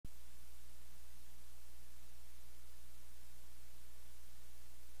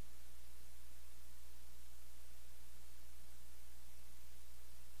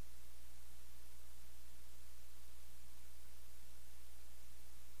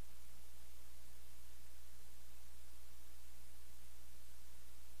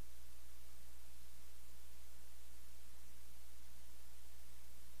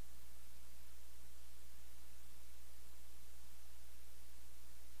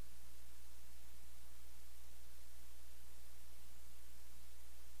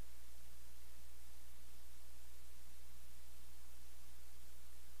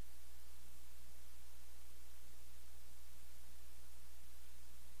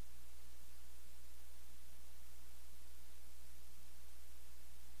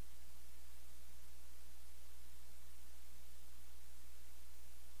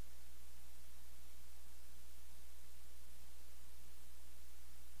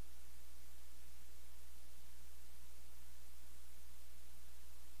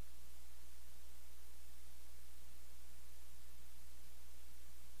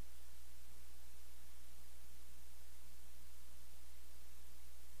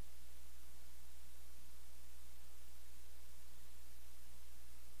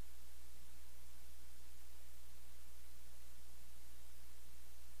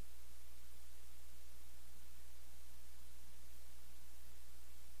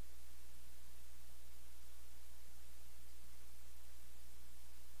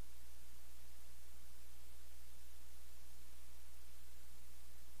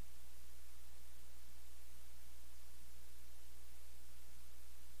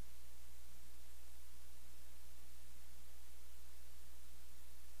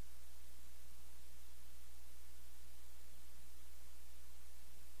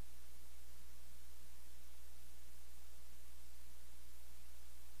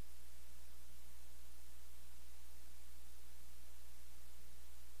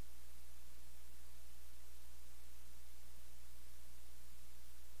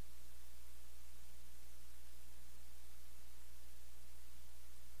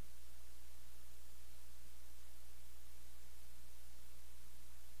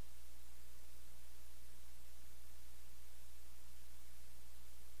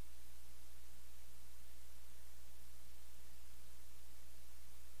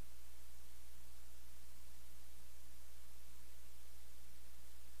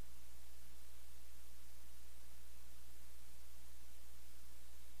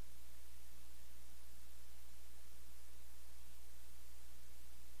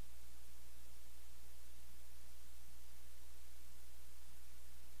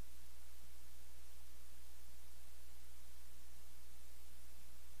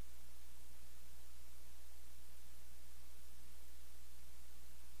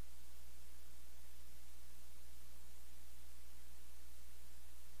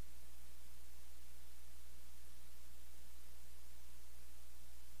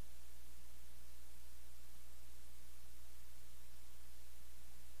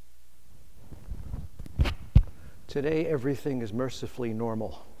Today, everything is mercifully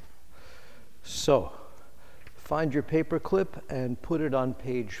normal. So, find your paper clip and put it on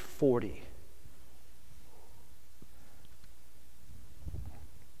page 40.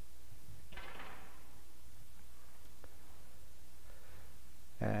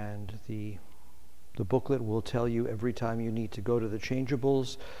 And the booklet will tell you every time you need to go to the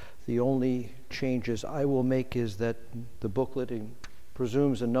changeables. The only changes I will make is that the booklet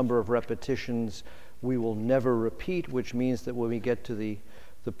presumes a number of repetitions we will never repeat, which means that when we get to the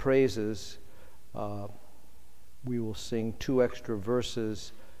praises, we will sing 2 extra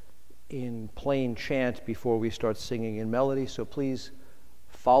verses in plain chant before we start singing in melody. So please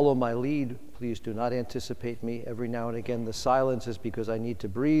follow my lead. Please do not anticipate me. Every now and again, the silence is because I need to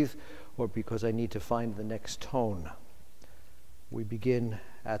breathe or because I need to find the next tone. We begin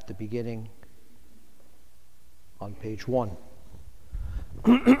at the beginning on page 1.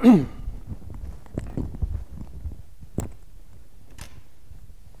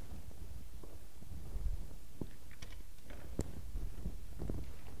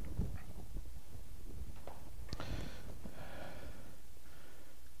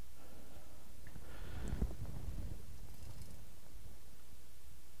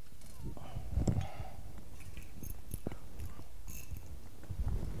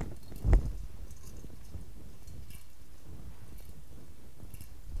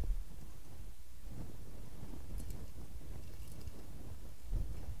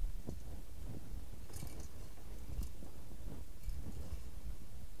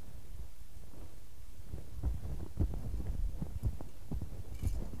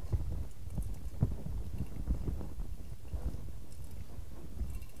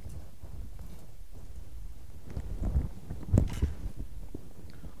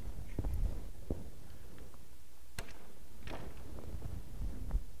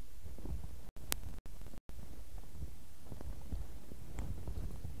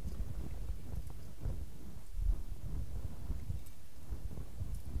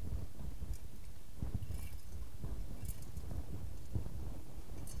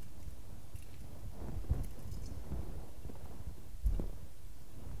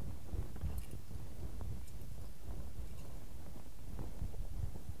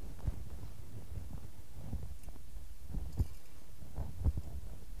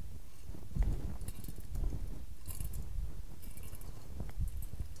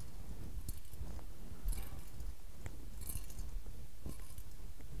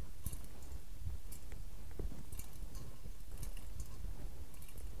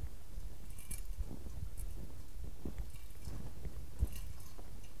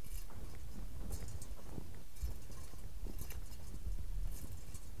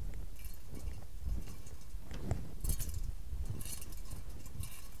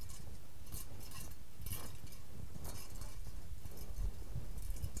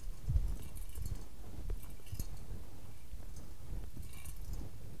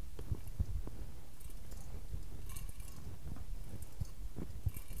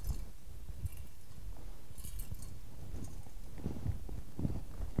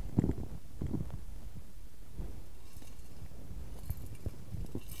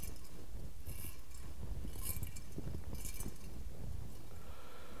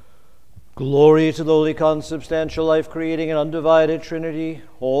 Glory to the Holy Consubstantial, life-creating and undivided Trinity,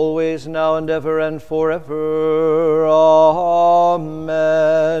 always, now, and ever, and forever.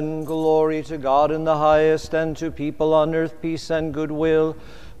 Amen. Glory to God in the highest, and to people on earth peace and goodwill.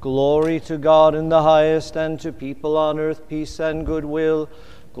 Glory to God in the highest, and to people on earth peace and goodwill.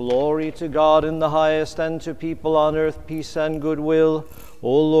 Glory to God in the highest, and to people on earth peace and goodwill.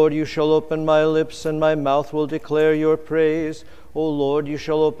 O Lord, you shall open my lips, and my mouth will declare your praise. O Lord, you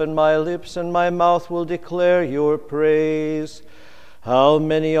shall open my lips, and my mouth will declare your praise. How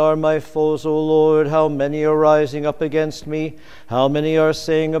many are my foes, O Lord? How many are rising up against me? How many are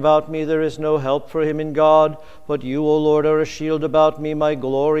saying about me, there is no help for him in God? But you, O Lord, are a shield about me, my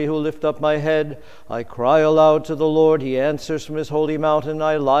glory, who lift up my head. I cry aloud to the Lord. He answers from his holy mountain.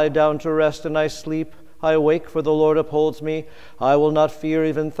 I lie down to rest, and I sleep. I wake, for the Lord upholds me. I will not fear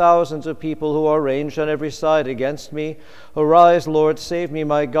even thousands of people who are ranged on every side against me. Arise, Lord, save me,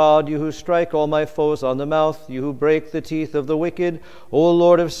 my God, you who strike all my foes on the mouth, you who break the teeth of the wicked. O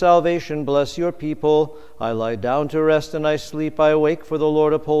Lord of salvation, bless your people. I lie down to rest, and I sleep. I wake, for the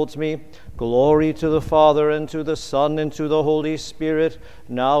Lord upholds me. Glory to the Father, and to the Son, and to the Holy Spirit,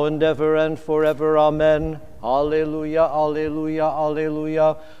 now and ever, and forever. Amen. Alleluia, alleluia,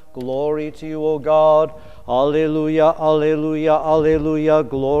 alleluia. Glory to you, O God. Alleluia, alleluia, alleluia.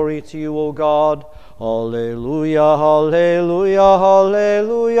 Glory to you, O God. Alleluia, alleluia,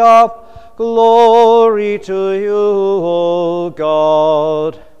 alleluia. Glory to you, O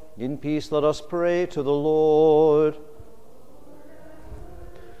God. In peace let us pray to the Lord.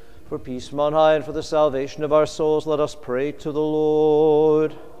 For peace from on high and for the salvation of our souls, let us pray to the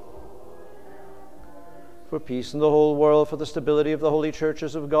Lord. For peace in the whole world, for the stability of the holy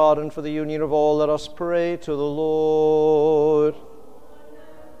churches of God, and for the union of all, let us pray to the Lord.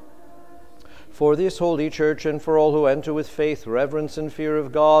 For this holy church and for all who enter with faith, reverence, and fear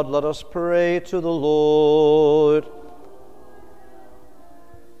of God, let us pray to the Lord.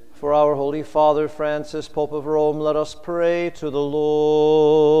 For our Holy Father Francis, Pope of Rome, let us pray to the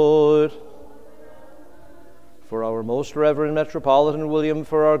Lord. For our most reverend Metropolitan William,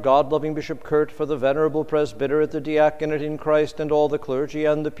 for our God-loving Bishop Kurt, for the venerable presbyterate, the diaconate in Christ, and all the clergy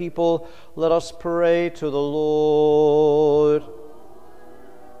and the people, let us pray to the Lord.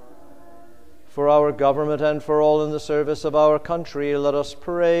 For our government and for all in the service of our country, let us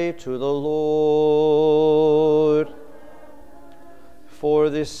pray to the Lord. For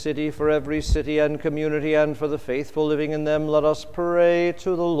this city, for every city and community, and for the faithful living in them, let us pray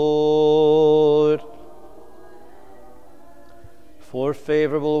to the Lord. For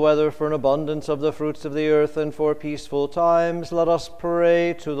favorable weather, for an abundance of the fruits of the earth, and for peaceful times, let us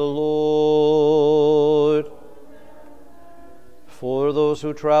pray to the Lord. For those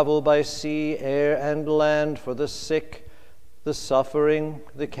who travel by sea, air, and land, for the sick, the suffering,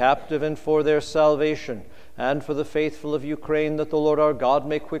 the captive, and for their salvation, and for the faithful of Ukraine, that the Lord our God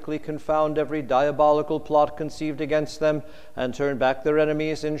may quickly confound every diabolical plot conceived against them, and turn back their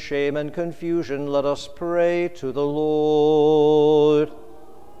enemies in shame and confusion, let us pray to the Lord.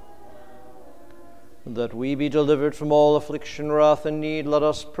 That we be delivered from all affliction, wrath, and need, let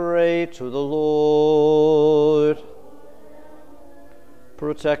us pray to the Lord.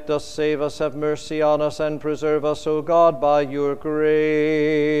 Protect us, save us, have mercy on us, and preserve us, O God, by your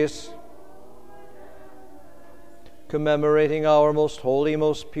grace. Commemorating our most holy,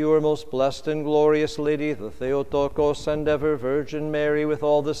 most pure, most blessed, and glorious Lady, the Theotokos and ever Virgin Mary, with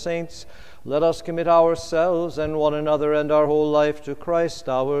all the saints, let us commit ourselves and one another and our whole life to Christ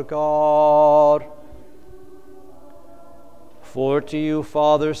our God. For to you,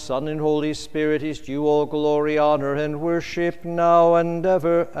 Father, Son, and Holy Spirit, is due all glory, honor, and worship, now and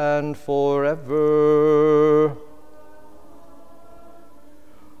ever and forever.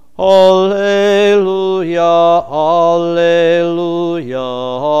 Alleluia, alleluia,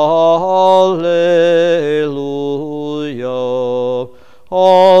 alleluia,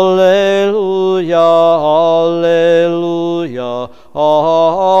 alleluia, alleluia,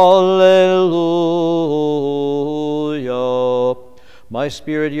 alleluia. My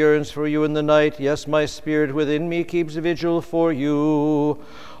spirit yearns for you in the night, yes, my spirit within me keeps vigil for you.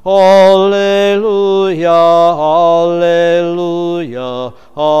 Alleluia, alleluia,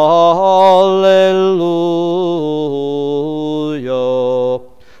 alleluia.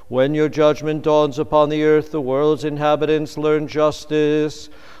 When your judgment dawns upon the earth, the world's inhabitants learn justice.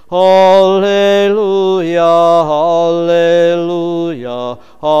 Alleluia, alleluia,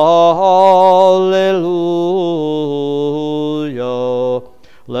 alleluia.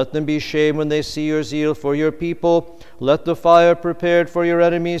 Let them be shamed when they see your zeal for your people. Let the fire prepared for your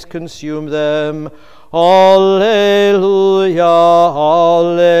enemies consume them. Alleluia,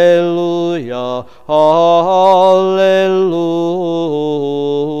 alleluia, alleluia.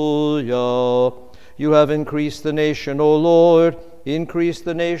 You have increased the nation, O Lord. Increase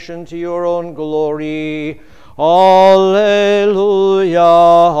the nation to your own glory. Alleluia,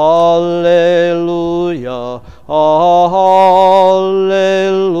 alleluia, alleluia.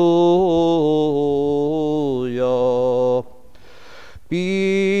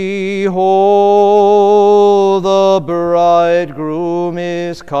 Behold, the bridegroom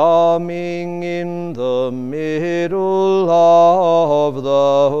is coming in the middle of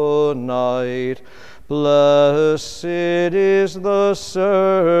the night. Blessed is the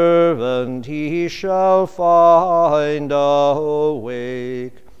servant he shall find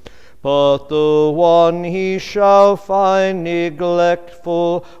awake. But the one he shall find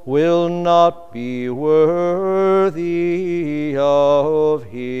neglectful will not be worthy of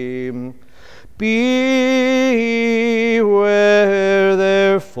him. Beware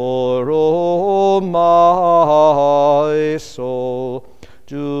therefore, O my soul.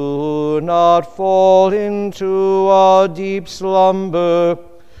 Do not fall into a deep slumber,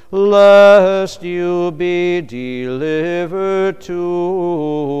 lest you be delivered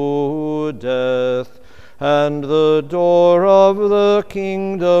to death, and the door of the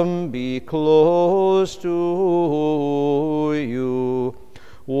kingdom be closed to you.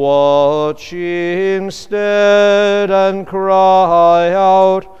 Watch instead and cry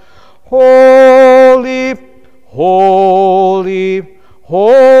out, Holy, holy,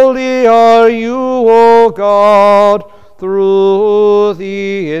 holy are you, O God, through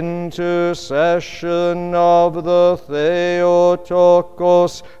the intercession of the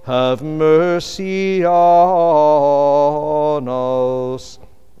Theotokos, have mercy on us.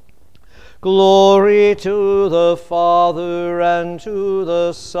 Glory to the Father, and to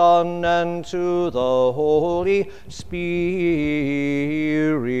the Son, and to the Holy Spirit.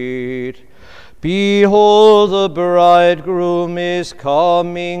 Behold, the bridegroom is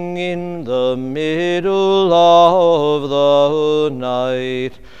coming in the middle of the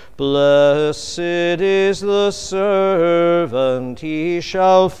night. Blessed is the servant he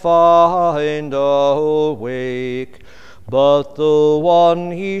shall find awake. But the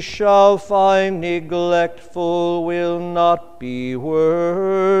one he shall find neglectful will not be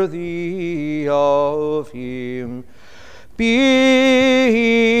worthy of him. Beware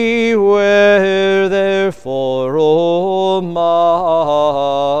therefore, O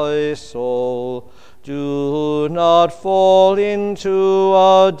my soul, do not fall into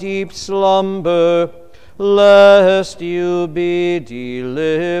a deep slumber, lest you be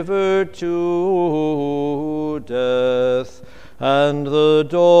delivered to death, and the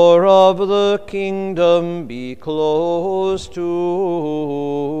door of the kingdom be closed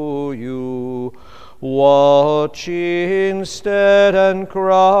to you. Watch instead and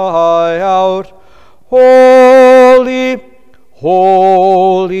cry out, Holy,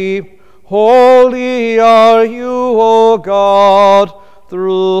 holy, holy are you, O God,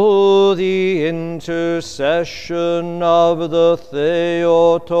 through the intercession of the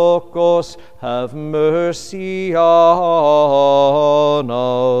Theotokos, have mercy on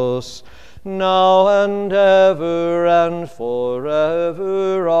us, now and ever and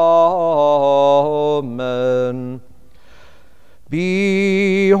forever. Amen.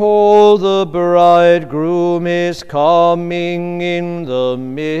 Behold, the bridegroom is coming in the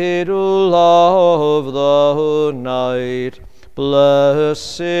middle of the night.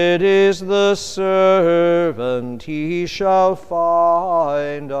 Blessed is the servant he shall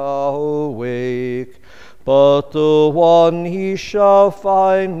find awake. But the one he shall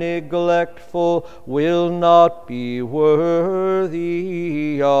find neglectful will not be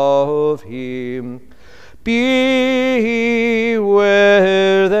worthy of him. Beware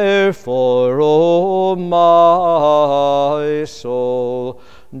therefore, O my soul,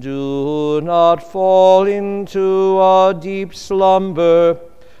 do not fall into a deep slumber,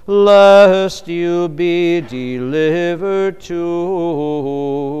 lest you be delivered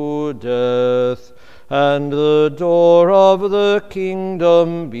to death, and the door of the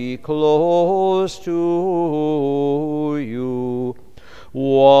kingdom be closed to you.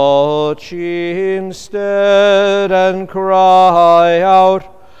 Watch instead and cry out,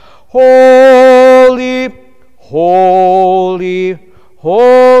 Holy, holy,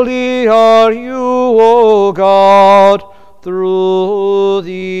 holy are you, O God, through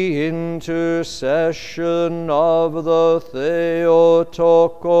the intercession of the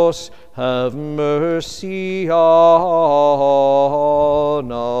Theotokos, have mercy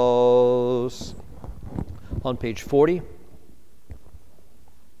on us. On page 40.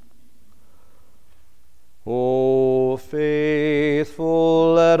 O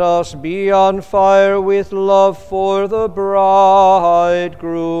faithful, let us be on fire with love for the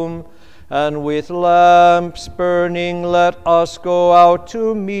bridegroom, and with lamps burning let us go out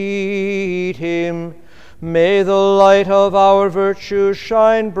to meet him. May the light of our virtue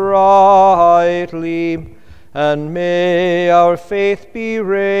shine brightly, and may our faith be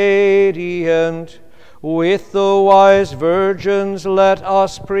radiant. With the wise virgins let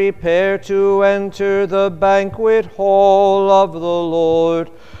us prepare to enter the banquet hall of the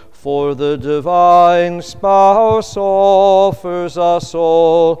Lord, for the divine spouse offers us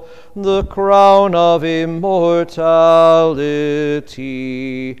all the crown of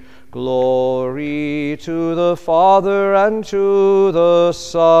immortality. Glory to the Father, and to the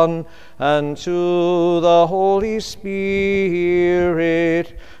Son, and to the Holy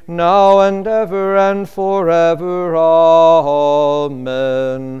Spirit, now and ever and forever.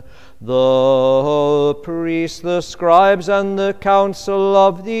 Amen. The priests, the scribes, and the council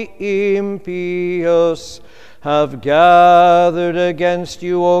of the impious have gathered against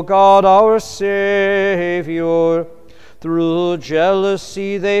you, O God, our Savior. Through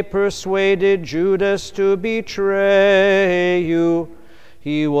jealousy they persuaded Judas to betray you.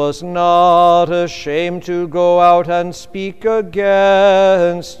 He was not ashamed to go out and speak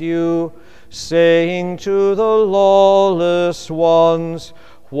against you, saying to the lawless ones,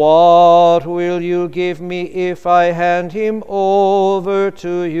 What will you give me if I hand him over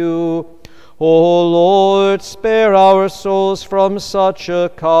to you? O Lord, spare our souls from such a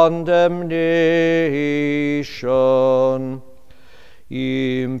condemnation.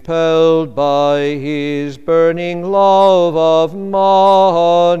 Impelled by his burning love of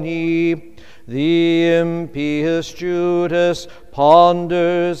money, the impious Judas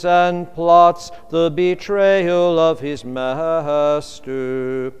ponders and plots the betrayal of his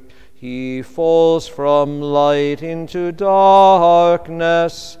master. He falls from light into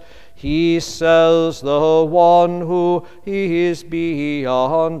darkness. He sells the one who is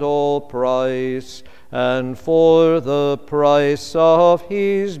beyond all price, and for the price of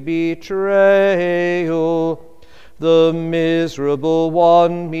his betrayal, the miserable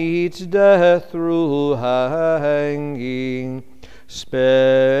one meets death through hanging.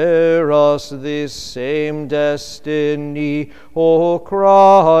 Spare us this same destiny, O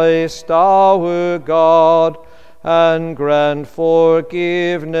Christ our God, and grant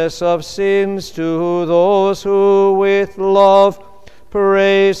forgiveness of sins to those who with love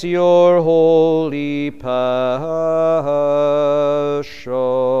praise your holy passion.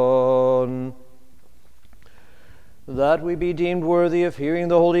 That we be deemed worthy of hearing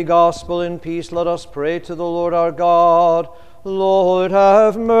the holy gospel in peace, let us pray to the Lord our God. Lord,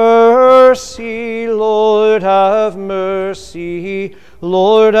 have mercy. Lord, have mercy.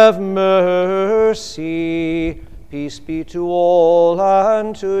 Lord, have mercy. Peace be to all,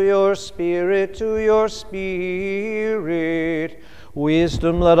 and to your spirit, to your spirit.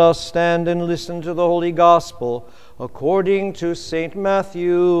 Wisdom, let us stand and listen to the holy gospel according to St.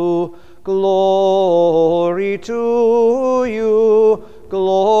 Matthew. Glory to you,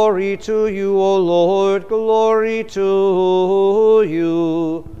 glory to you, O Lord, glory to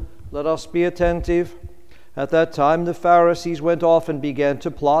you. Let us be attentive. At that time the Pharisees went off and began to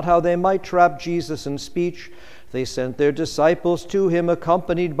plot how they might trap Jesus in speech. They sent their disciples to him,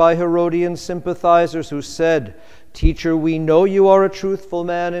 accompanied by Herodian sympathizers, who said, "Teacher, we know you are a truthful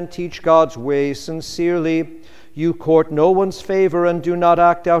man and teach God's ways sincerely. You court no one's favor and do not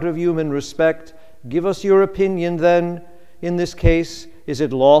act out of human respect. Give us your opinion then. In this case, is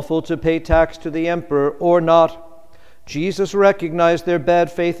it lawful to pay tax to the emperor or not?" Jesus recognized their bad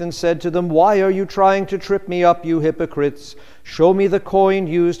faith and said to them, "Why are you trying to trip me up, you hypocrites? Show me the coin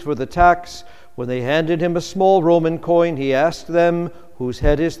used for the tax." When they handed him a small Roman coin, he asked them, "Whose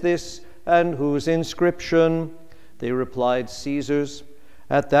head is this, and whose inscription?" They replied, "Caesar's."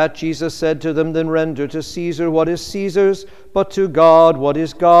 At that Jesus said to them, "Then render to Caesar what is Caesar's, but to God what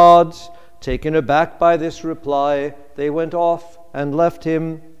is God's." Taken aback by this reply, they went off and left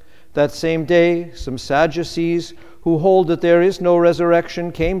him. That same day, some Sadducees, who hold that there is no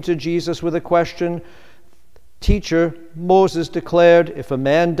resurrection, came to Jesus with a question. "Teacher, Moses declared, if a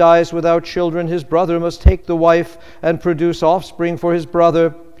man dies without children, his brother must take the wife and produce offspring for his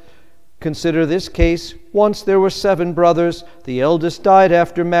brother. Consider this case. Once there were 7 brothers. The eldest died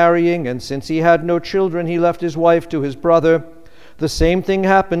after marrying, and since he had no children, he left his wife to his brother. The same thing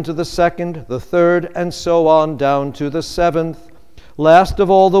happened to the second, the third, and so on down to the 7th. Last of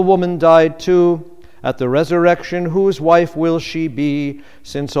all, the woman died too. At the resurrection, whose wife will she be,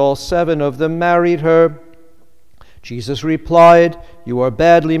 since all 7 of them married her?" Jesus replied, "You are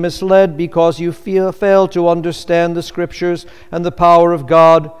badly misled because you fail to understand the Scriptures and the power of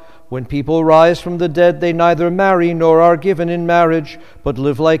God. When people rise from the dead, they neither marry nor are given in marriage, but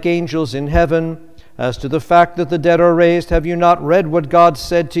live like angels in heaven. As to the fact that the dead are raised, have you not read what God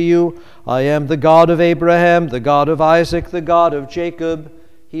said to you? I am the God of Abraham, the God of Isaac, the God of Jacob.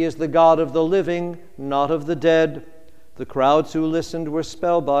 He is the God of the living, not of the dead." The crowds who listened were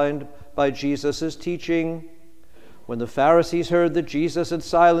spellbound by Jesus' teaching. When the Pharisees heard that Jesus had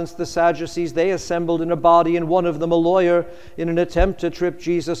silenced the Sadducees, they assembled in a body, and one of them, a lawyer, in an attempt to trip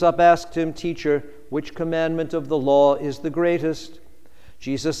Jesus up, asked him, "Teacher, which commandment of the law is the greatest?"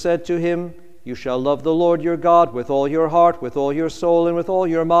 Jesus said to him, "You shall love the Lord your God with all your heart, with all your soul, and with all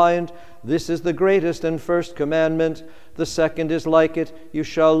your mind. This is the greatest and first commandment. The second is like it. You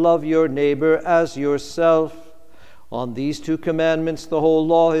shall love your neighbor as yourself. On these 2 commandments the whole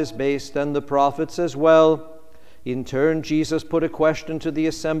law is based, and the prophets as well." In turn, Jesus put a question to the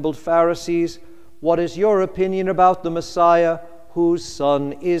assembled Pharisees. "What is your opinion about the Messiah? Whose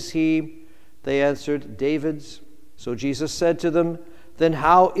son is he?" They answered, "David's." So Jesus said to them, "Then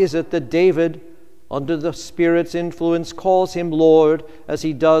how is it that David, under the Spirit's influence, calls him Lord, as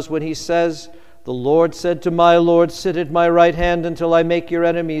he does when he says, 'The Lord said to my Lord, sit at my right hand until I make your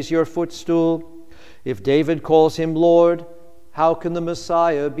enemies your footstool'? If David calls him Lord, how can the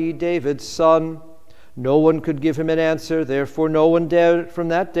Messiah be David's son?" No one could give him an answer, therefore no one dared from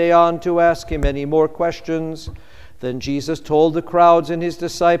that day on to ask him any more questions. Then Jesus told the crowds and his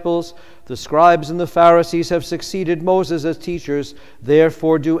disciples, "The scribes and the Pharisees have succeeded Moses as teachers.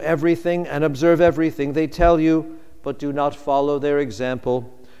 Therefore do everything and observe everything they tell you, but do not follow their example.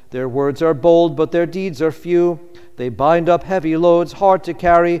 Their words are bold, but their deeds are few. They bind up heavy loads hard to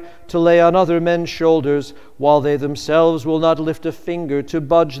carry, to lay on other men's shoulders, while they themselves will not lift a finger to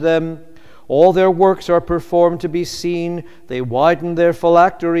budge them. All their works are performed to be seen. They widen their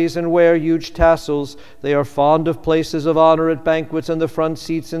phylacteries and wear huge tassels. They are fond of places of honor at banquets and the front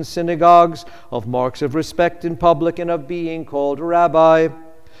seats in synagogues, of marks of respect in public, and of being called Rabbi.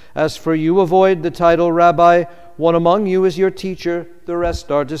 As for you, avoid the title Rabbi. One among you is your teacher, the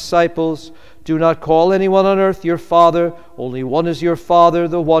rest are disciples. Do not call anyone on earth your father. Only one is your Father,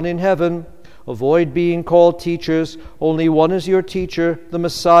 the one in heaven. Avoid being called teachers. Only one is your teacher, the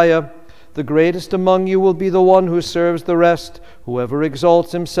Messiah. The greatest among you will be the one who serves the rest. Whoever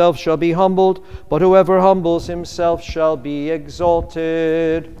exalts himself shall be humbled, but whoever humbles himself shall be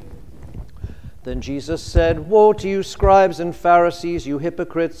exalted." Then Jesus said, "Woe to you, scribes and Pharisees, you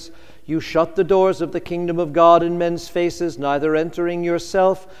hypocrites! You shut the doors of the kingdom of God in men's faces, neither entering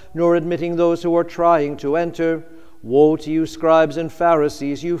yourself, nor admitting those who are trying to enter. Woe to you, scribes and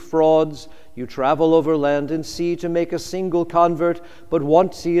Pharisees, you frauds! You travel over land and sea to make a single convert, but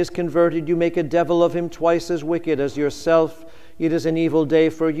once he is converted, you make a devil of him twice as wicked as yourself. It is an evil day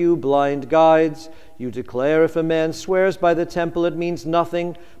for you, blind guides. You declare if a man swears by the temple, it means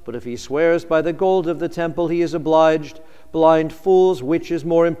nothing, but if he swears by the gold of the temple, he is obliged. Blind fools, which is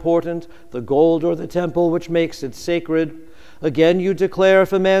more important, the gold or the temple which makes it sacred? Again, you declare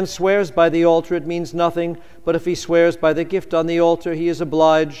if a man swears by the altar, it means nothing, but if he swears by the gift on the altar, he is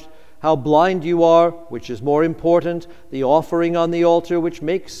obliged. How blind you are! Which is more important, the offering on the altar which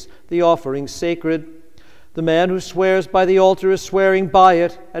makes the offering sacred? The man who swears by the altar is swearing by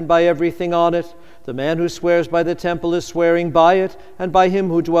it and by everything on it. The man who swears by the temple is swearing by it and by him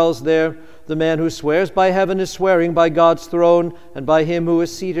who dwells there. The man who swears by heaven is swearing by God's throne and by him who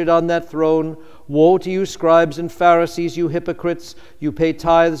is seated on that throne. Woe to you, scribes and Pharisees, you hypocrites! You pay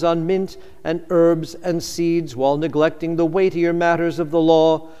tithes on mint and herbs and seeds, while neglecting the weightier matters of the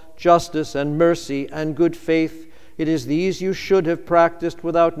law, justice and mercy and good faith. It is these you should have practiced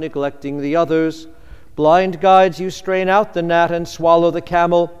without neglecting the others. Blind guides, you strain out the gnat and swallow the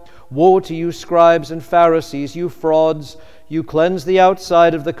camel. Woe to you, scribes and Pharisees, you frauds! You cleanse the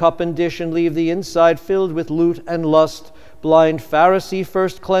outside of the cup and dish and leave the inside filled with loot and lust. Blind Pharisee,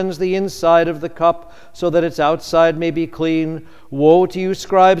 first cleanse the inside of the cup, so that its outside may be clean. Woe to you,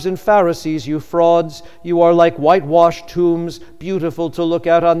 scribes and Pharisees, you frauds! You are like whitewashed tombs, beautiful to look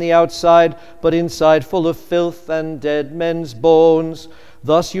at on the outside, but inside full of filth and dead men's bones.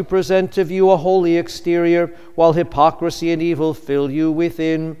 Thus you present to view a holy exterior, while hypocrisy and evil fill you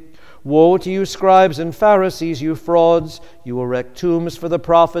within. Woe to you, scribes and Pharisees, you frauds! You erect tombs for the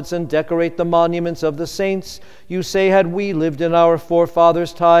prophets and decorate the monuments of the saints. You say, had we lived in our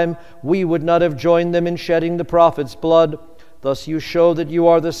forefathers' time, we would not have joined them in shedding the prophets' blood. Thus you show that you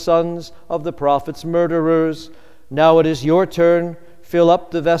are the sons of the prophets' murderers. Now it is your turn. Fill up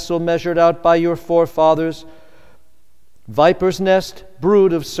the vessel measured out by your forefathers. Viper's nest,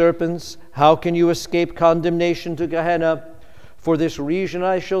 brood of serpents, how can you escape condemnation to Gehenna? For this reason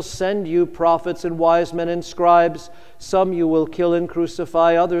I shall send you prophets and wise men and scribes. Some you will kill and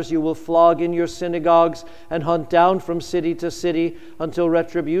crucify, others you will flog in your synagogues and hunt down from city to city, until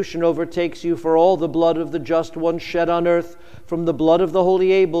retribution overtakes you for all the blood of the just ones shed on earth, from the blood of the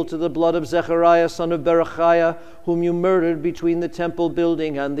holy Abel to the blood of Zechariah son of Berechiah, whom you murdered between the temple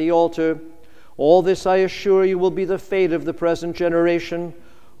building and the altar. All this, I assure you, will be the fate of the present generation.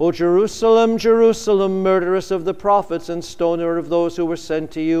 O Jerusalem, Jerusalem, murderess of the prophets and stoner of those who were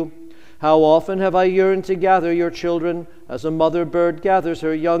sent to you! How often have I yearned to gather your children, as a mother bird gathers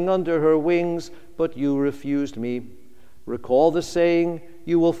her young under her wings, but you refused me. Recall the saying,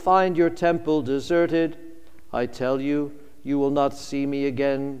 you will find your temple deserted. I tell you, you will not see me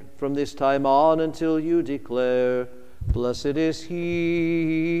again from this time on until you declare, blessed is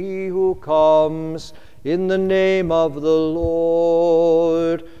he who comes in the name of the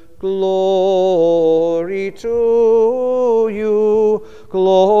Lord. Glory to you,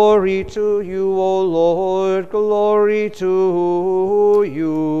 O Lord, glory to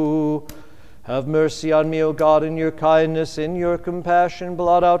you. Have mercy on me, O God, in your kindness, in your compassion,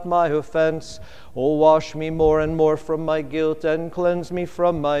 blot out my offense. O wash me more and more from my guilt, and cleanse me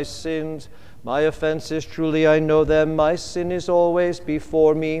from my sins. My offenses, truly I know them. My sin is always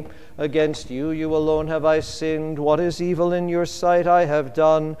before me. Against you, you alone have I sinned. What is evil in your sight I have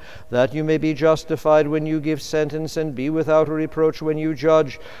done, that you may be justified when you give sentence, and be without a reproach when you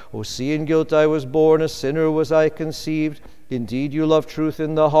judge. O see, in guilt I was born, a sinner was I conceived. Indeed, you love truth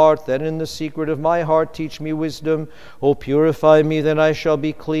in the heart. Then in the secret of my heart teach me wisdom. O purify me, then I shall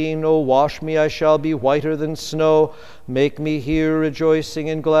be clean. O wash me, I shall be whiter than snow. Make me hear rejoicing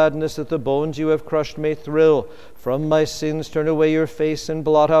and gladness, that the bones you have crushed may thrill. From my sins turn away your face, and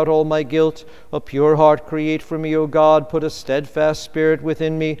blot out all my guilt. A pure heart create for me, O God. Put a steadfast spirit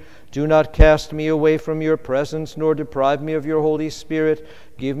within me. Do not cast me away from your presence, nor deprive me of your Holy Spirit.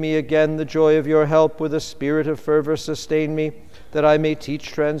 Give me again the joy of your help. With a spirit of fervor sustain me, that I may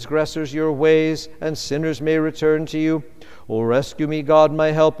teach transgressors your ways, and sinners may return to you. O rescue me, God,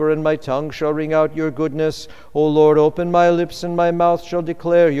 my helper, and my tongue shall ring out your goodness. O Lord, open my lips, and my mouth shall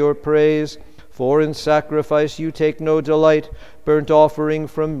declare your praise. For in sacrifice you take no delight. Burnt offering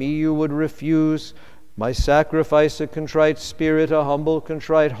from me you would refuse. My sacrifice, a contrite spirit, a humble,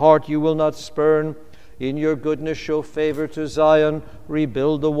 contrite heart you will not spurn. In your goodness show favor to Zion.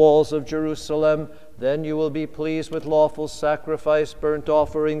 Rebuild the walls of Jerusalem. Then you will be pleased with lawful sacrifice, burnt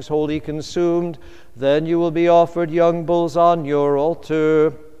offerings wholly consumed. Then you will be offered young bulls on your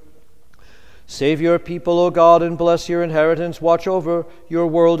altar. Save your people, O God, and bless your inheritance. Watch over your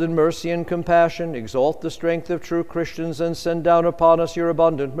world in mercy and compassion. Exalt the strength of true Christians, and send down upon us your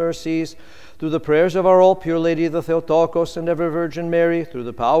abundant mercies. Through the prayers of our all-pure Lady, the Theotokos, and ever-Virgin Mary, through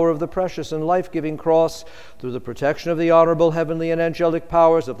the power of the precious and life-giving cross, through the protection of the honorable heavenly and angelic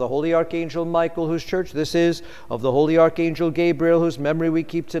powers, of the holy Archangel Michael, whose church this is, of the holy Archangel Gabriel, whose memory we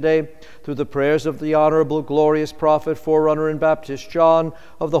keep today, through the prayers of the honorable, glorious prophet, forerunner, and Baptist John,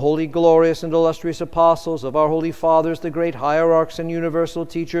 of the holy, glorious, and illustrious apostles, of our holy fathers, the great hierarchs and universal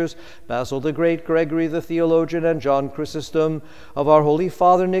teachers, Basil the Great, Gregory the theologian, and John Chrysostom, of our holy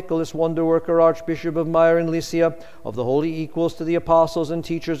Father Nicholas, wonder-worker, Archbishop of Myra and Lycia, of the holy equals to the apostles and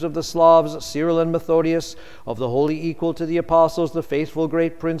teachers of the Slavs, Cyril and Methodius, of the holy equal to the apostles, the faithful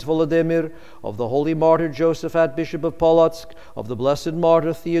great Prince Volodymyr, of the holy martyr Josaphat, Bishop of Polotsk, of the blessed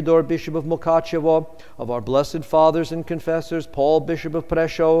martyr Theodore, Bishop of Mukachevo, of our blessed fathers and confessors, Paul, Bishop of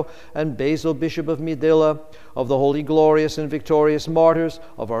Presho, and Basil, Bishop of Midila, of the holy, glorious, and victorious martyrs,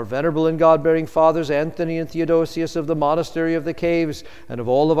 of our venerable and God-bearing fathers, Anthony and Theodosius of the monastery of the caves, and of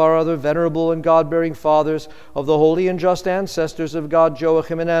all of our other venerable and God-bearing fathers, of the holy and just ancestors of God,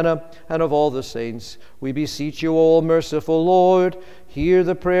 Joachim and Anna, and of all the saints. We beseech you, O merciful Lord, hear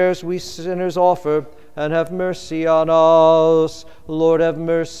the prayers we sinners offer, and have mercy on us. Lord have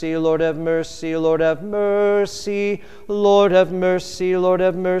mercy, Lord have mercy, Lord have mercy, Lord have mercy, Lord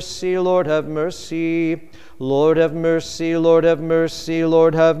have mercy, Lord have mercy, Lord have mercy, Lord have mercy,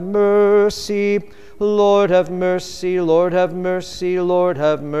 Lord have mercy, Lord have mercy, Lord have mercy, Lord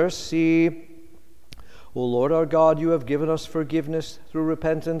have mercy. O Lord our God, you have given us forgiveness through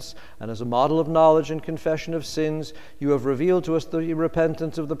repentance, and as a model of knowledge and confession of sins, you have revealed to us the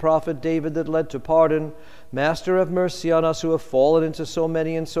repentance of the prophet David that led to pardon. Master, have mercy on us who have fallen into so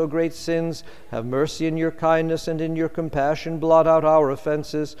many and so great sins. Have mercy in your kindness, and in your compassion blot out our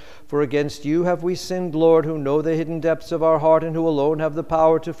offenses. For against you have we sinned, Lord, who know the hidden depths of our heart, and who alone have the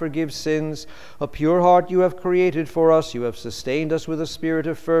power to forgive sins. A pure heart you have created for us. You have sustained us with a spirit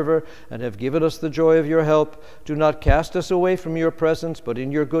of fervor, and have given us the joy of your help. Do not cast us away from your presence, but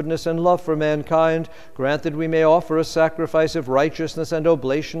in your goodness and love for mankind, grant that we may offer a sacrifice of righteousness and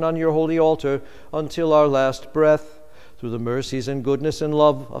oblation on your holy altar until our last breath. Through the mercies and goodness and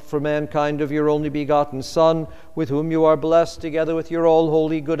love for mankind of your only begotten Son, with whom you are blessed, together with your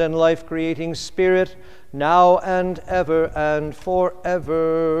all-holy, good, and life-creating Spirit, now and ever and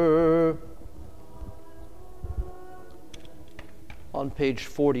forever. On page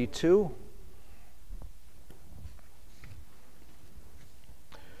 42.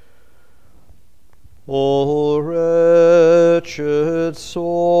 O wretched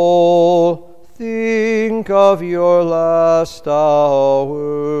soul, think of your last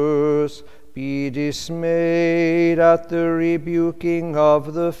hours. Be dismayed at the rebuking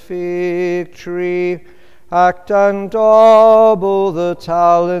of the fig tree. Act and double the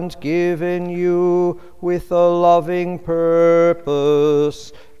talent given you with a loving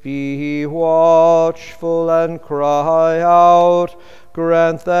purpose. Be watchful and cry out.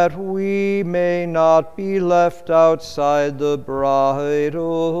 Grant that we may not be left outside the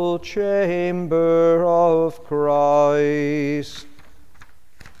bridal chamber of Christ.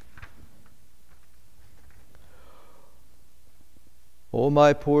 O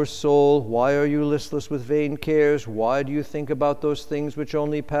my poor soul, why are you listless with vain cares? Why do you think about those things which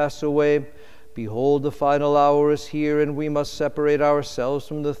only pass away? Behold, the final hour is here, and we must separate ourselves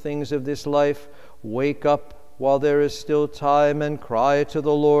from the things of this life. Wake up while there is still time, and cry to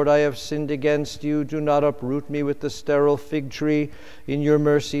the Lord, I have sinned against you. Do not uproot me with the sterile fig tree. In your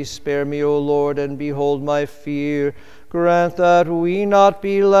mercy spare me, O Lord, and behold my fear. Grant that we not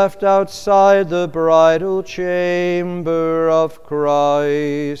be left outside the bridal chamber of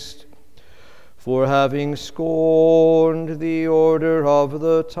Christ. For having scorned the order of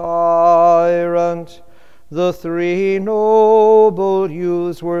the tyrant, the three noble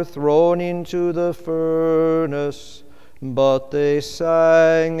youths were thrown into the furnace, but they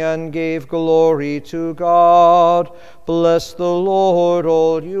sang and gave glory to God. Bless the Lord,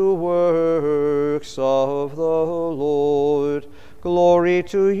 all you works of the Lord. Glory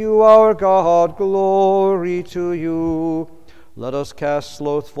to you, our God, glory to you. Let us cast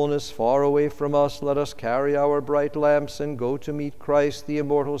slothfulness far away from us. Let us carry our bright lamps and go to meet Christ, the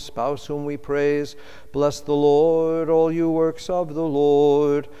immortal spouse whom we praise. Bless the Lord, all you works of the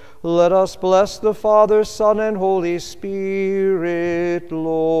Lord. Let us bless the Father, Son, and Holy Spirit,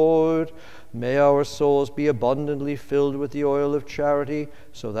 Lord. May our souls be abundantly filled with the oil of charity,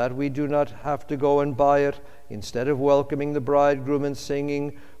 so that we do not have to go and buy it, instead of welcoming the bridegroom and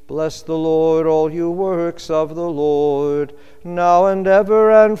singing, Bless the Lord, all you works of the Lord, now and ever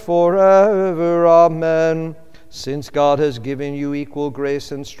and forever. Amen. Since God has given you equal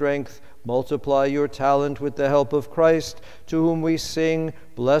grace and strength, multiply your talent with the help of Christ, to whom we sing,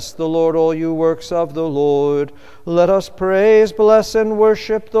 Bless the Lord, all you works of the Lord. Let us praise, bless, and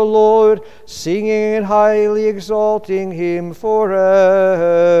worship the Lord, singing and highly exalting him forever.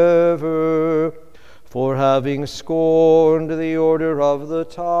 For having scorned the order of the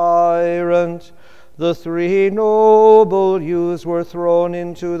tyrant, the three noble youths were thrown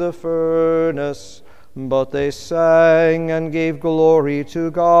into the furnace, but they sang and gave glory to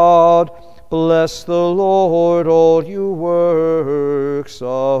God. Bless the Lord, all you works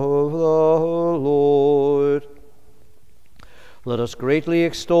of the Lord. Let us greatly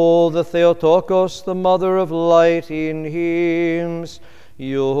extol the Theotokos, the Mother of Light, in hymns.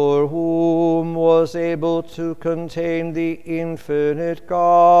 Your womb was able to contain the infinite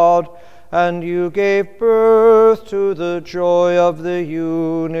God, and you gave birth to the joy of the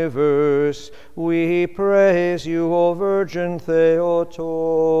universe. We praise you, O Virgin Theotokos.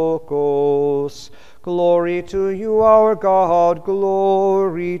 Glory to you, our God,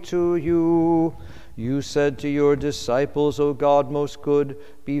 glory to you. You said to your disciples, O God most good,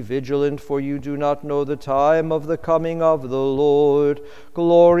 be vigilant, for you do not know the time of the coming of the Lord.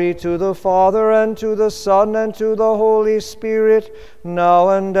 Glory to the Father, and to the Son, and to the Holy Spirit, now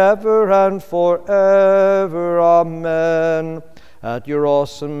and ever and forever. Amen. At your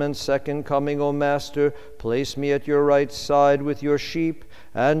awesome and second coming, O Master, place me at your right side with your sheep,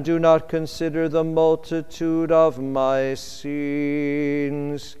 and do not consider the multitude of my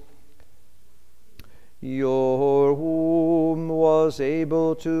sins. Your womb was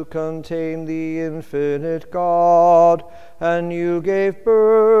able to contain the infinite God, and you gave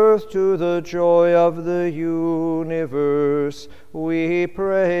birth to the joy of the universe. We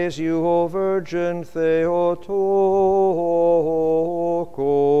praise you, O Virgin Theotokos.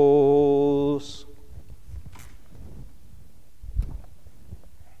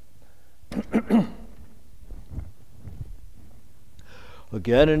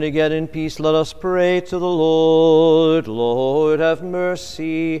 Again and again in peace let us pray to the Lord. Lord, have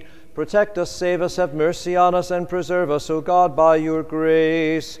mercy. Protect us, save us, have mercy on us, and preserve us, O God, by your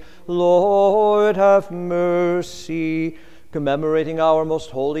grace. Lord, have mercy. Commemorating our most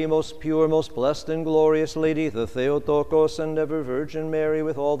holy, most pure, most blessed, and glorious Lady, the Theotokos, and ever Virgin Mary,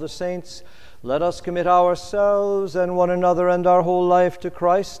 with all the saints, let us commit ourselves and one another and our whole life to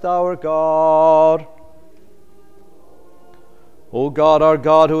Christ our God. O God, our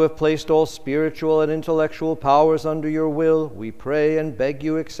God, who have placed all spiritual and intellectual powers under your will, we pray and beg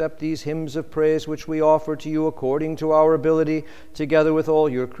you accept these hymns of praise which we offer to you according to our ability, together with all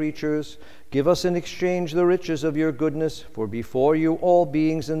your creatures. Give us in exchange the riches of your goodness, for before you all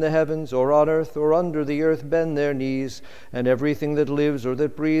beings in the heavens or on earth or under the earth bend their knees, and everything that lives or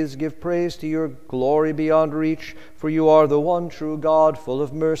that breathes give praise to your glory beyond reach, for you are the one true God, full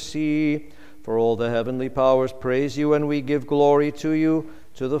of mercy. For all the heavenly powers praise you, and we give glory to you,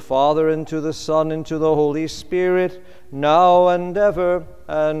 to the Father, and to the Son, and to the Holy Spirit, now and ever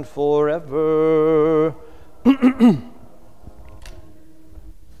and forever.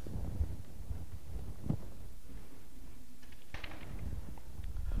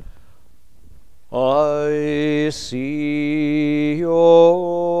 I see your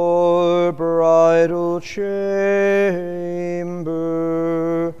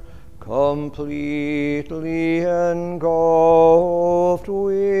completely engulfed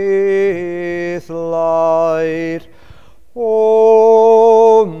with light.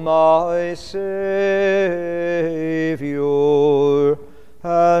 O my Saviour,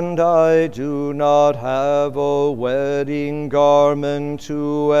 and I do not have a wedding garment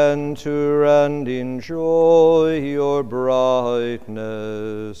to enter and enjoy your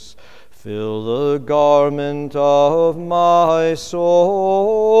brightness. Fill the garment of my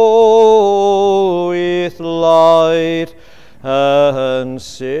soul with light, and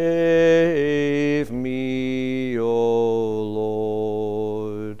save me, O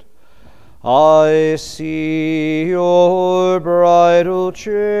Lord. I see your bridal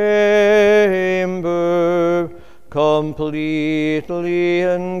chamber completely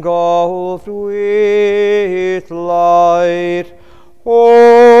engulfed with light.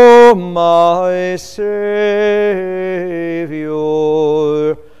 O my Saviour,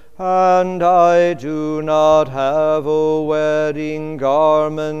 and I do not have a wedding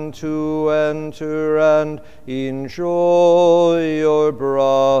garment to enter and enjoy your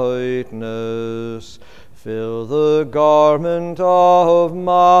brightness. Fill the garment of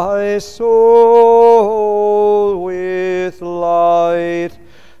my soul with light,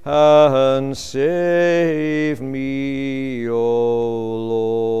 and save me, O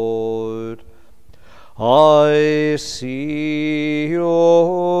Lord. I see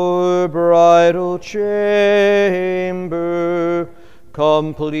your bridal chamber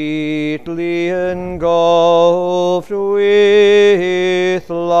completely engulfed with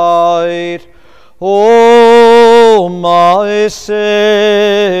light. O my Saviour,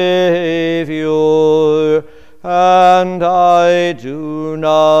 and I do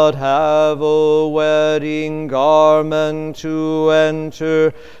not have a wedding garment to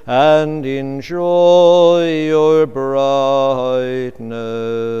enter and enjoy your brightness.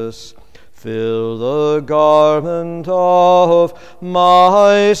 Fill the garment of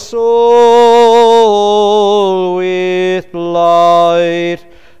my soul with light,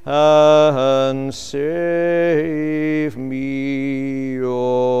 and save me,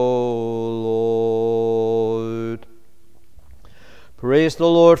 O Lord. Praise the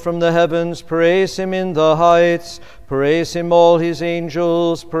Lord from the heavens, praise him in the heights, praise him all his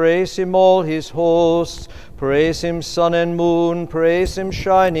angels, praise him all his hosts, praise him sun and moon, praise him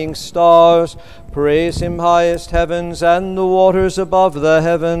shining stars, praise him highest heavens and the waters above the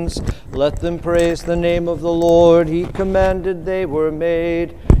heavens. Let them praise the name of the Lord. He commanded, they were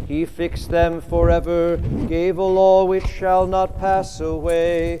made. He fixed them forever, gave a law which shall not pass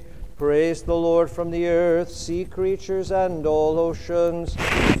away. Praise the Lord from the earth, sea creatures and all oceans,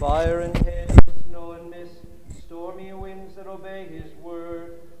 fire and hail, snow and mist, stormy winds that obey his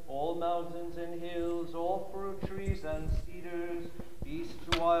word, all mountains and hills, all fruit trees and cedars, beasts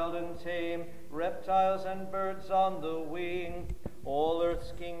wild and tame, reptiles and birds on the wing, all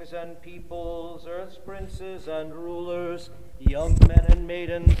earth's kings and peoples, earth's princes and rulers, young men and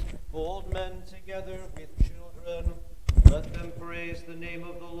maidens, old men together with children. Let them praise the name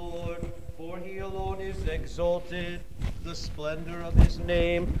of the Lord, for he alone is exalted. The splendor of his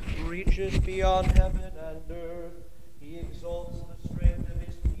name reaches beyond heaven and earth. He exalts the strength of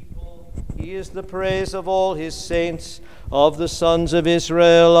his people. He is the praise of all his saints, of the sons of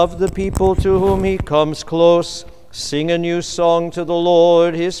Israel, of the people to whom he comes close. Sing a new song to the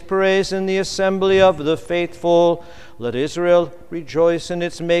Lord, his praise in the assembly of the faithful. Let Israel rejoice in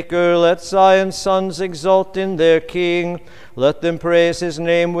its Maker. Let Zion's sons exult in their King. Let them praise his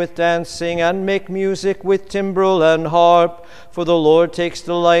name with dancing and make music with timbrel and harp. For the Lord takes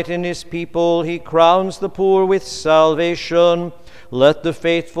delight in his people. He crowns the poor with salvation. Let the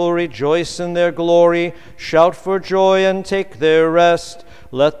faithful rejoice in their glory, shout for joy and take their rest.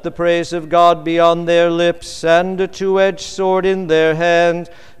 Let the praise of God be on their lips, and a two-edged sword in their hand,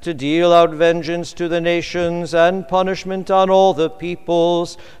 to deal out vengeance to the nations, and punishment on all the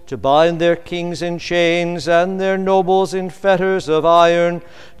peoples, to bind their kings in chains, and their nobles in fetters of iron,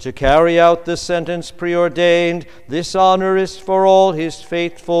 to carry out the sentence preordained. This honor is for all his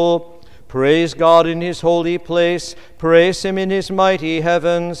faithful. Praise God in his holy place. Praise him in his mighty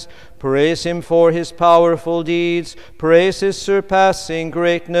heavens. Praise him for his powerful deeds. Praise his surpassing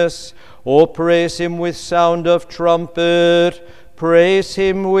greatness. O praise him with sound of trumpet. Praise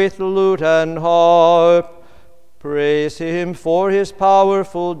him with lute and harp. Praise him for his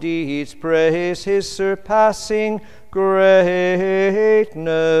powerful deeds. Praise his surpassing greatness.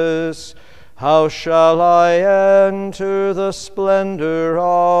 How shall I enter the splendor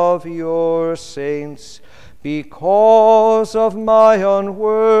of your saints? Because of my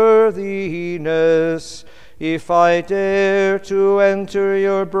unworthiness, if I dare to enter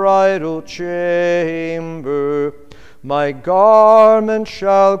your bridal chamber. My garment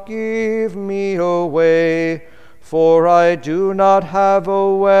shall give me away, for I do not have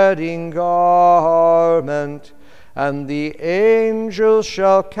a wedding garment. And the angels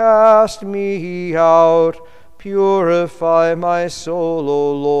shall cast me out. Purify my soul,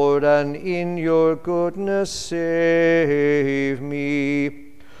 O Lord, and in your goodness save me.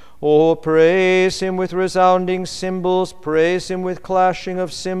 Oh, praise him with resounding cymbals, praise him with clashing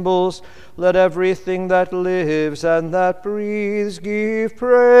of cymbals. Let everything that lives and that breathes give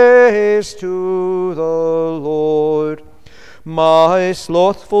praise to the Lord. My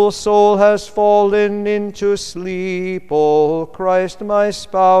slothful soul has fallen into sleep, O Christ my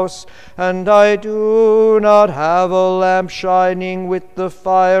spouse, and I do not have a lamp shining with the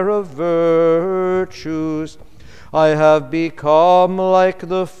fire of virtues. I have become like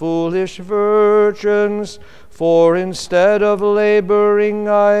the foolish virgins, for instead of laboring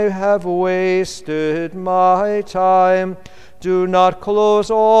I have wasted my time. Do not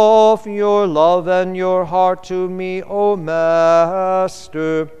close off your love and your heart to me, O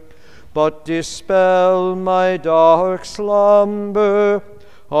Master, but dispel my dark slumber.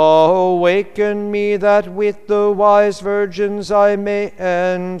 Awaken me that with the wise virgins I may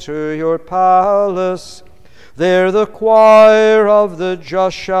enter your palace. There the choir of the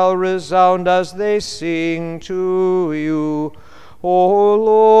just shall resound as they sing to you. O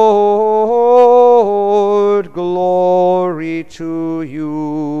Lord, glory to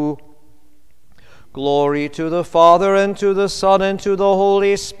you. Glory to the Father, and to the Son, and to the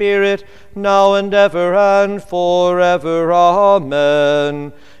Holy Spirit, now and ever and forever.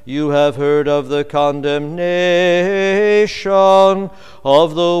 Amen. You have heard of the condemnation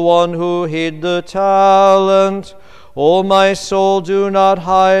of the one who hid the talent. O my soul, do not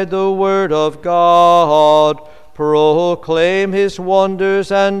hide the word of God. Proclaim his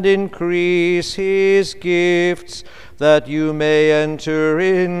wonders and increase his gifts, that you may enter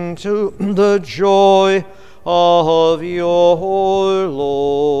into the joy of your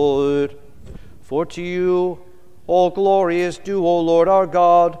Lord. For to you all glory is due, O Lord our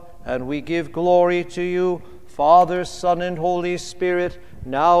God, and we give glory to you, Father, Son, and Holy Spirit,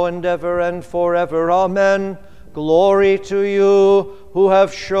 now and ever and forever. Amen. Glory to you who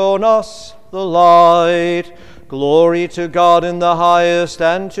have shown us the light. Glory to God in the highest,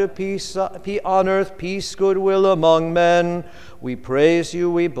 and to peace on earth, peace, goodwill among men. We praise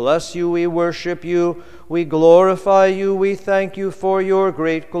you, we bless you, we worship you, we glorify you, we thank you for your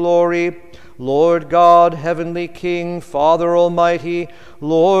great glory. Lord God, heavenly King, Father Almighty,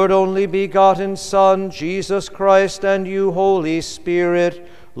 Lord only begotten Son, Jesus Christ, and you, Holy Spirit,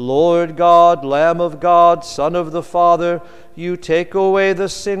 Lord God, Lamb of God, Son of the Father, you take away the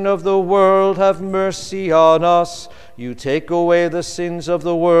sin of the world, have mercy on us. You take away the sins of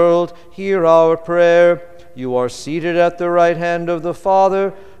the world, hear our prayer. You are seated at the right hand of the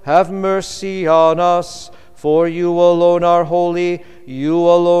Father, have mercy on us. For you alone are holy, you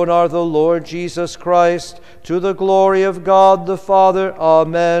alone are the Lord Jesus Christ, to the glory of God the Father.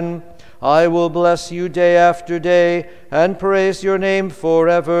 Amen. I will bless you day after day, and praise your name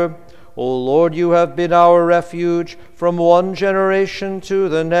forever. O Lord, you have been our refuge from one generation to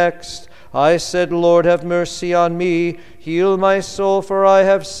the next. I said, Lord, have mercy on me. Heal my soul, for I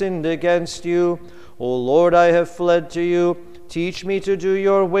have sinned against you. O Lord, I have fled to you. Teach me to do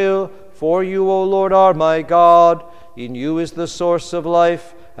your will, for you, O Lord, are my God. In you is the source of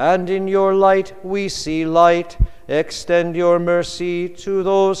life, and in your light we see light. Extend your mercy to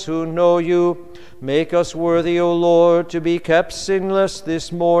those who know you. Make us worthy, O Lord, to be kept sinless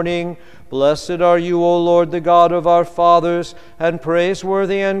this morning. Blessed are you, O Lord, the God of our fathers, and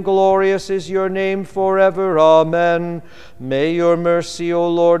praiseworthy and glorious is your name forever. Amen. May your mercy, O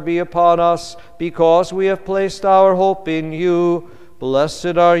Lord, be upon us, because we have placed our hope in you.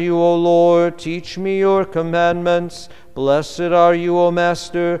 Blessed are you, O Lord, teach me your commandments. Blessed are you, O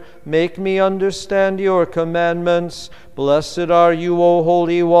Master, make me understand your commandments. Blessed are you, O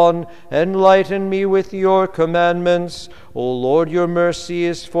Holy One, enlighten me with your commandments. O Lord, your mercy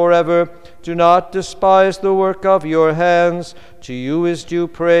is forever. Do not despise the work of your hands. To you is due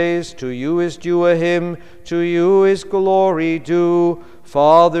praise, to you is due a hymn, to you is glory due.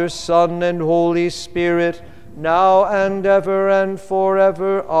 Father, Son, and Holy Spirit, now and ever and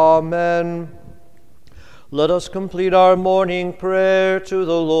forever. Amen. Let us complete our morning prayer to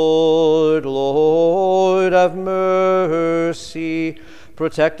the Lord. Lord, have mercy.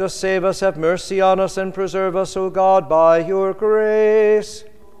 Protect us, save us, have mercy on us, and preserve us, O God, by your grace.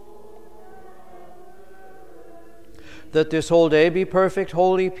 That this whole day be perfect,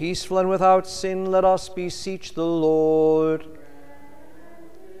 holy, peaceful, and without sin, let us beseech the Lord.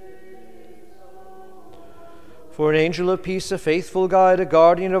 For an angel of peace, a faithful guide, a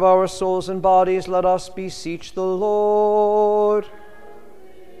guardian of our souls and bodies, let us beseech the Lord.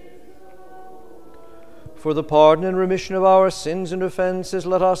 For the pardon and remission of our sins and offenses,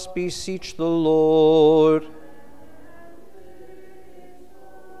 let us beseech the Lord.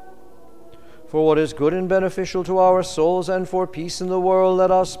 For what is good and beneficial to our souls and for peace in the world,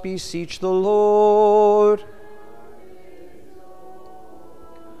 let us beseech the Lord.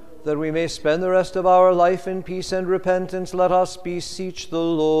 That we may spend the rest of our life in peace and repentance, let us beseech the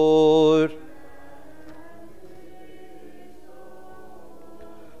Lord.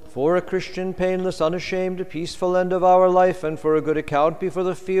 For a Christian, painless, unashamed, peaceful end of our life, and for a good account before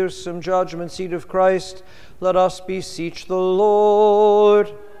the fearsome judgment seat of Christ, let us beseech the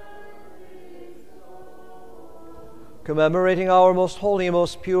Lord. Commemorating our most holy,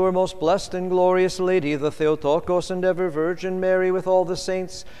 most pure, most blessed and glorious Lady, the Theotokos and ever Virgin Mary, with all the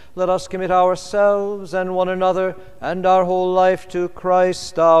saints, let us commit ourselves and one another and our whole life to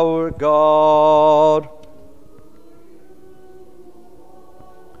Christ our God.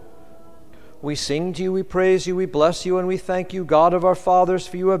 We sing to you, we praise you, we bless you, and we thank you, God of our fathers,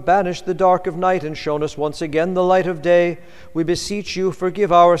 for you have banished the dark of night and shown us once again the light of day. We beseech you,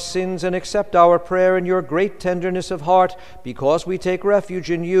 forgive our sins and accept our prayer in your great tenderness of heart, because we take refuge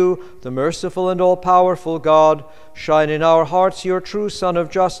in you, the merciful and all-powerful God. Shine in our hearts your true Son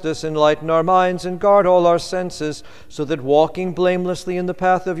of justice, enlighten our minds and guard all our senses, so that walking blamelessly in the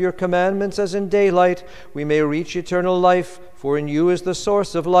path of your commandments as in daylight, we may reach eternal life. For in you is the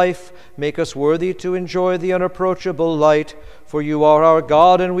source of life. Make us worthy to enjoy the unapproachable light. For you are our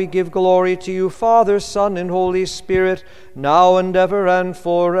God, and we give glory to you, Father, Son, and Holy Spirit, now and ever and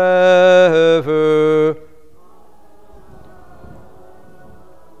forever.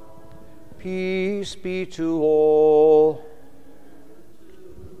 Peace be to all.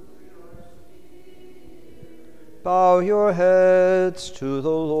 Bow your heads to the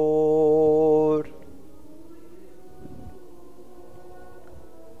Lord.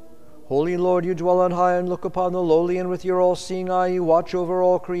 Holy Lord, you dwell on high and look upon the lowly, and with your all-seeing eye you watch over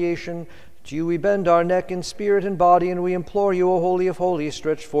all creation. To you we bend our neck in spirit and body, and we implore you, O Holy of Holies,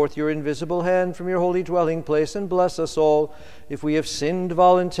 stretch forth your invisible hand from your holy dwelling place, and bless us all. If we have sinned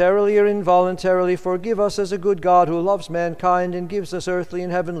voluntarily or involuntarily, forgive us as a good God who loves mankind and gives us earthly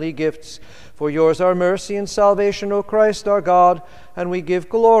and heavenly gifts. For yours are mercy and salvation, O Christ our God, and we give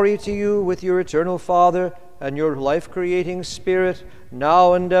glory to you with your eternal Father and your life-creating Spirit,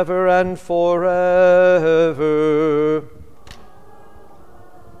 now and ever and forever.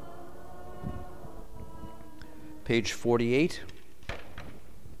 Page 48.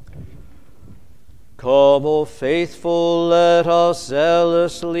 Come, O faithful, let us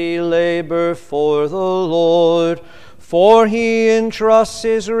zealously labor for the Lord, for he entrusts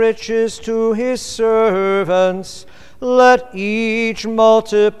his riches to his servants. Let each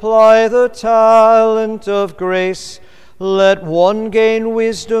multiply the talent of grace. Let one gain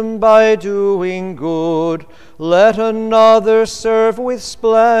wisdom by doing good. Let another serve with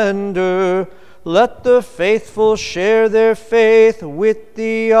splendor. Let the faithful share their faith with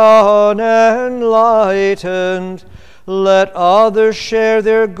the unenlightened. Let others share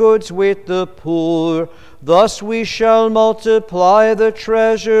their goods with the poor. Thus we shall multiply the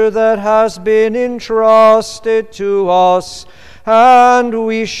treasure that has been entrusted to us, and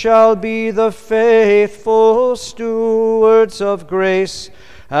we shall be the faithful stewards of grace,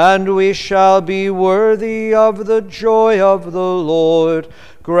 and we shall be worthy of the joy of the Lord.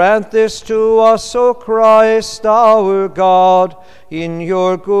 Grant this to us, O Christ our God, in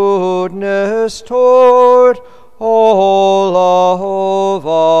your goodness toward all of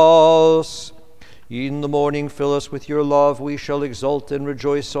us. In the morning fill us with your love, we shall exult and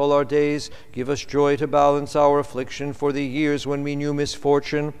rejoice all our days. Give us joy to balance our affliction for the years when we knew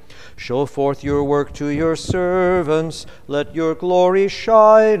misfortune. Show forth your work to your servants. Let your glory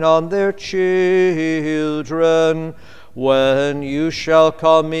shine on their children. When you shall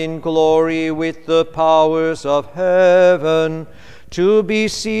come in glory with the powers of heaven, to be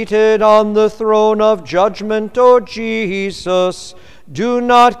seated on the throne of judgment, O Jesus, do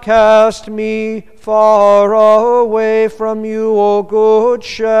not cast me far away from you, O good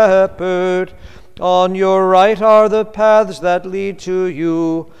shepherd. On your right are the paths that lead to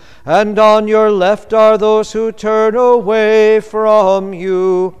you, and on your left are those who turn away from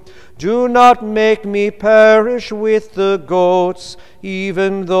you. Do not make me perish with the goats,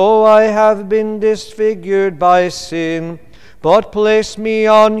 even though I have been disfigured by sin.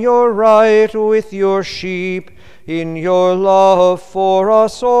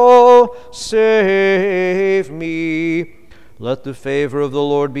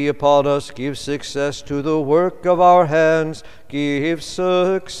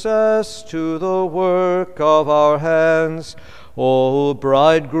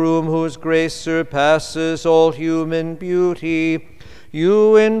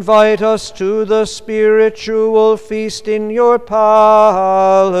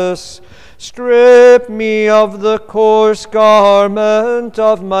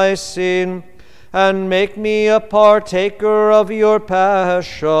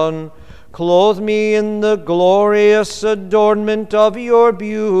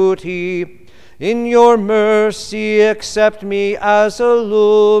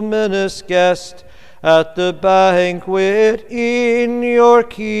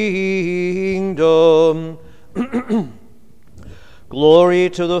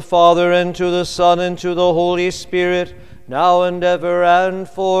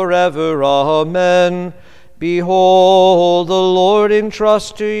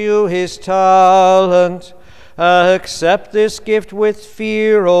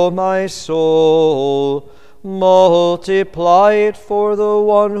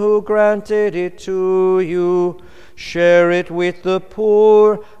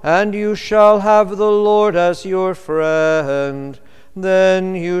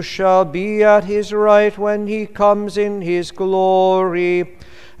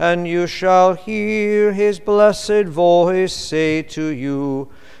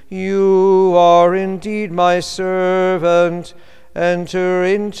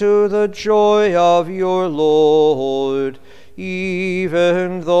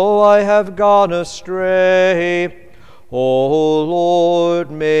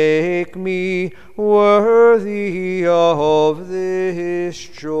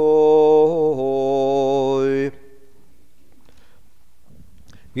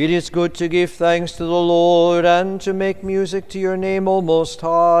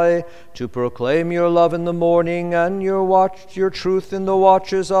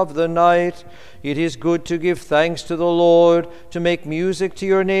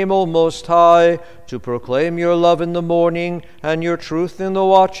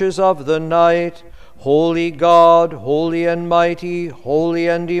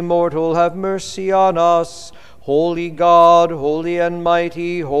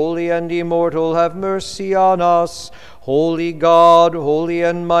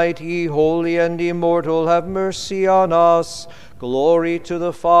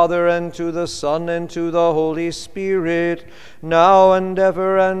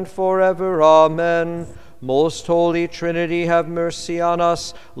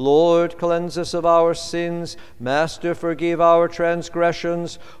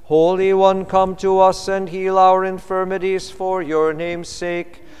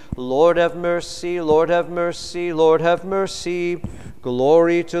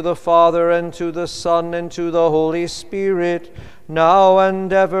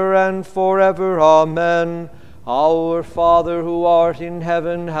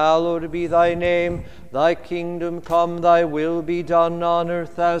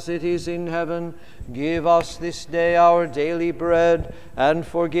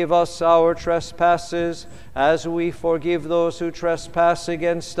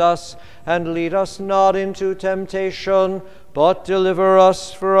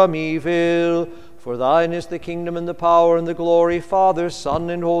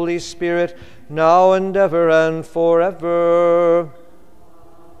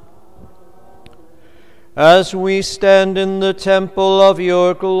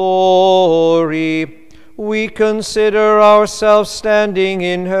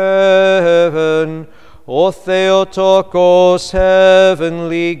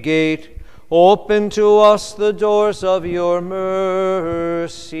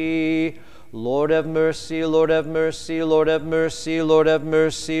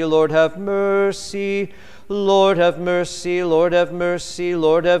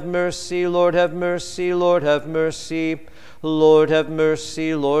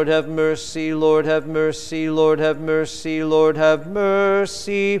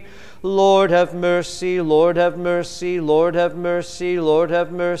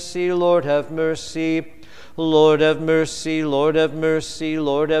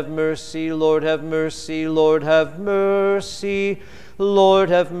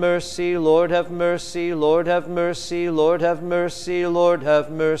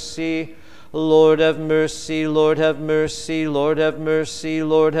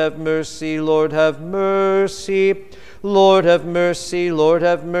 Lord have mercy, Lord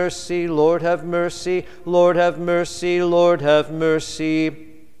have mercy, Lord have mercy, Lord have mercy, Lord have mercy.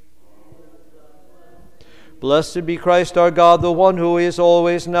 Blessed be Christ our God, the one who is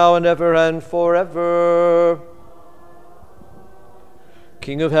always, now and ever and forever.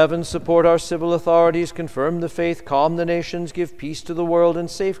 King of heaven, support our civil authorities, confirm the faith, calm the nations, give peace to the world, and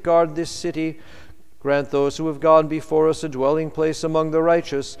safeguard this city. Grant those who have gone before us a dwelling place among the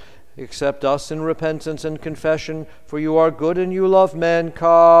righteous. Accept us in repentance and confession, for you are good and you love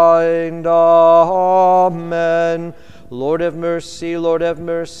mankind. Amen. Lord have mercy, Lord have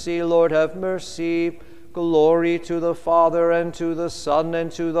mercy, Lord have mercy. Glory to the Father, and to the Son,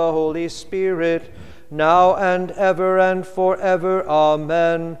 and to the Holy Spirit, now and forever.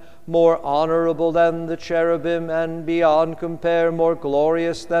 Amen. More honorable than the cherubim, and beyond compare more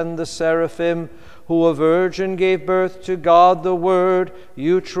glorious than the seraphim, who a virgin gave birth to God the Word,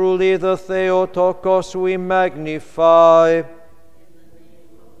 you truly the Theotokos we magnify.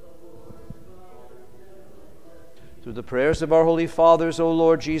 Through the prayers of our holy fathers, O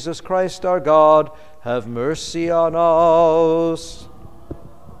Lord Jesus Christ our God, have mercy on us.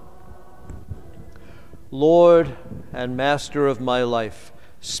 Lord and Master of my life,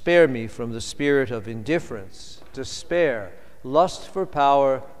 spare me from the spirit of indifference, despair, lust for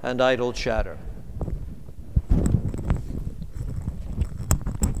power, and idle chatter.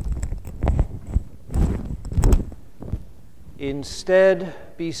 Instead,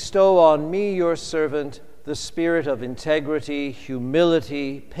 bestow on me, your servant, the spirit of integrity,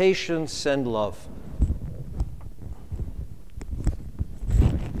 humility, patience, and love.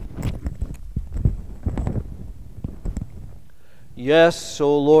 Yes,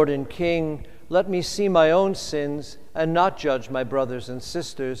 O Lord and King, let me see my own sins and not judge my brothers and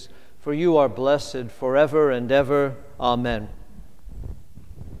sisters, for you are blessed forever and ever. Amen.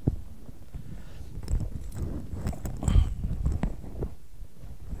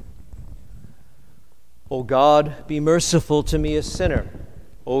 O God, be merciful to me, a sinner.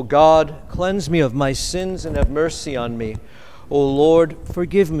 O God, cleanse me of my sins and have mercy on me. O Lord,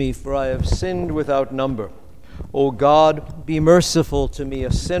 forgive me, for I have sinned without number. O God, be merciful to me,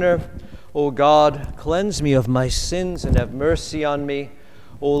 a sinner. O God, cleanse me of my sins and have mercy on me.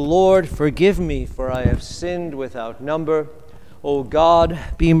 O Lord, forgive me, for I have sinned without number. O God,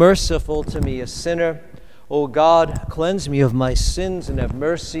 be merciful to me, a sinner. O God, cleanse me of my sins and have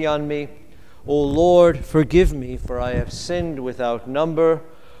mercy on me. O Lord, forgive me, for I have sinned without number.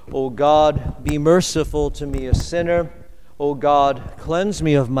 O God, be merciful to me, a sinner. O God, cleanse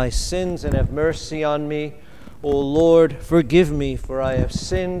me of my sins and have mercy on me. O Lord, forgive me, for I have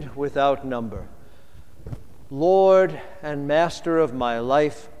sinned without number. Lord and Master of my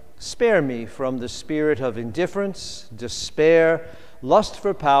life, spare me from the spirit of indifference, despair, lust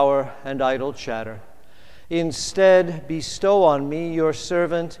for power, and idle chatter. Instead, bestow on me, your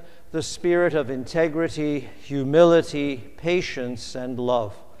servant, the spirit of integrity, humility, patience, and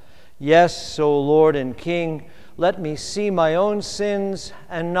love. Yes, O Lord and King, let me see my own sins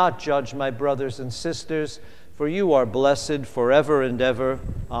and not judge my brothers and sisters, for you are blessed forever and ever.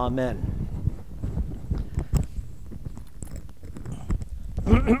 Amen.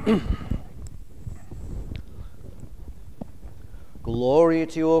 Glory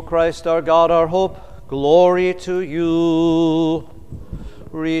to you, O Christ, our God, our hope. Glory to you.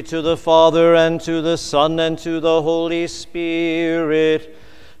 Glory to the Father, and to the Son, and to the Holy Spirit,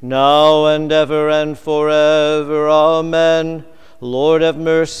 now and forever. Amen. Lord have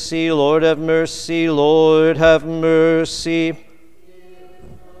mercy, Lord have mercy, Lord have mercy.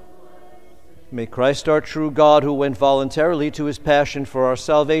 May Christ, our true God, who went voluntarily to his passion for our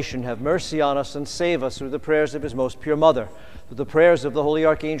salvation, have mercy on us and save us through the prayers of his most pure mother, through the prayers of the holy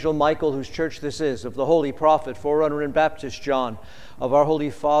Archangel Michael, whose church this is, of the holy prophet, forerunner, and Baptist John, of our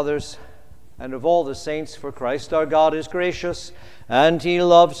holy fathers, and of all the saints, for Christ our God is gracious, and he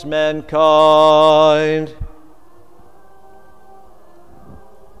loves mankind.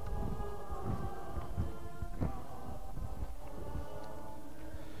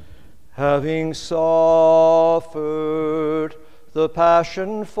 Having suffered the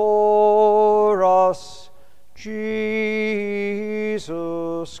passion for us, Jesus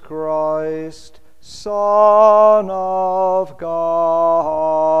Christ, Son of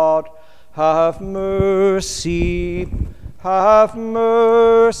God, have mercy, have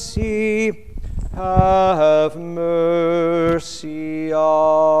mercy, have mercy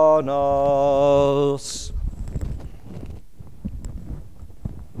on us.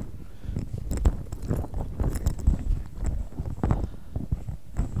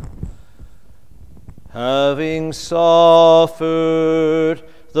 Having suffered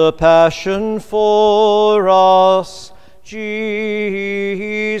the passion for us,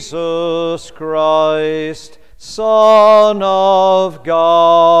 Jesus Christ, Son of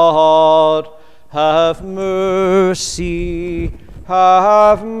God, have mercy,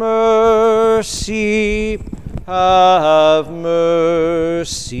 have mercy, have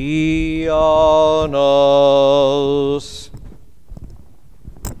mercy on us.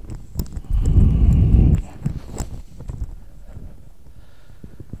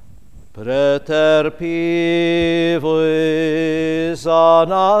 Preterpivis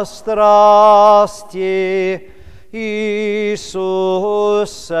anastrastie, Iisuse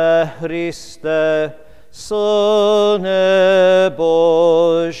Christe, Syne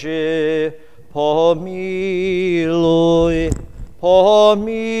Boży, pomiluj, pomiluj,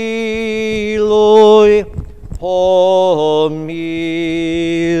 pomiluj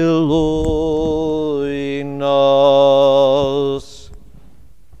nas.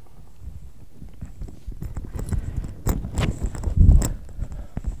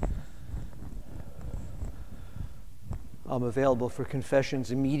 I'm available for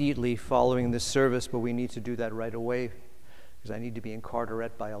confessions immediately following this service, but we need to do that right away because I need to be in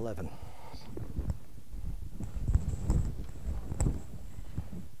Carteret by 11.